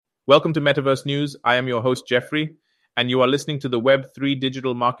Welcome to Metaverse News. I am your host, Jeffrey, and you are listening to the Web3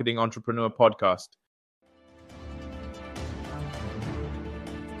 Digital Marketing Entrepreneur Podcast.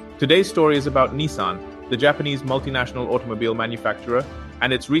 Today's story is about Nissan, the Japanese multinational automobile manufacturer,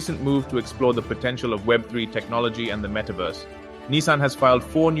 and its recent move to explore the potential of Web3 technology and the Metaverse. Nissan has filed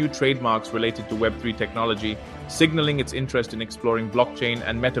 4 new trademarks related to Web3 technology, signaling its interest in exploring blockchain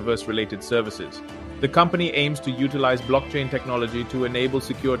and Metaverse-related services. The company aims to utilize blockchain technology to enable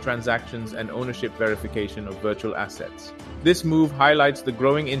secure transactions and ownership verification of virtual assets. This move highlights the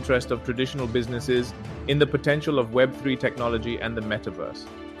growing interest of traditional businesses in the potential of Web3 technology and the Metaverse.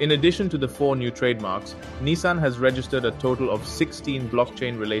 In addition to the 4 new trademarks, Nissan has registered a total of 16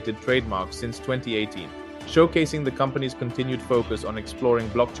 blockchain-related trademarks since 2018, showcasing the company's continued focus on exploring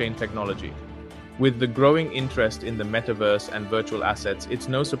blockchain technology. With the growing interest in the metaverse and virtual assets, it's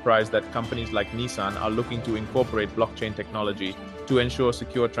no surprise that companies like Nissan are looking to incorporate blockchain technology to ensure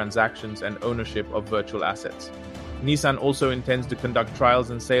secure transactions and ownership of virtual assets. Nissan also intends to conduct trials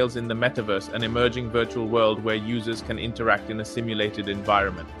and sales in the metaverse, an emerging virtual world where users can interact in a simulated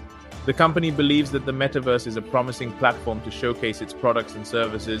environment. The company believes that the metaverse is a promising platform to showcase its products and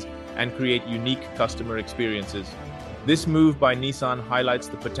services and create unique customer experiences. This move by Nissan highlights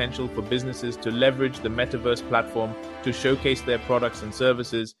the potential for businesses to leverage the metaverse platform to showcase their products and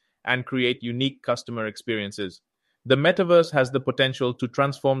services and create unique customer experiences. The metaverse has the potential to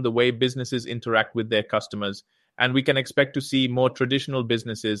transform the way businesses interact with their customers, and we can expect to see more traditional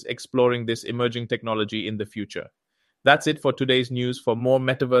businesses exploring this emerging technology in the future. That's it for today's news. For more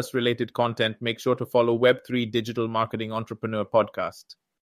metaverse-related content, make sure to follow Web3 Digital Marketing Entrepreneur Podcast.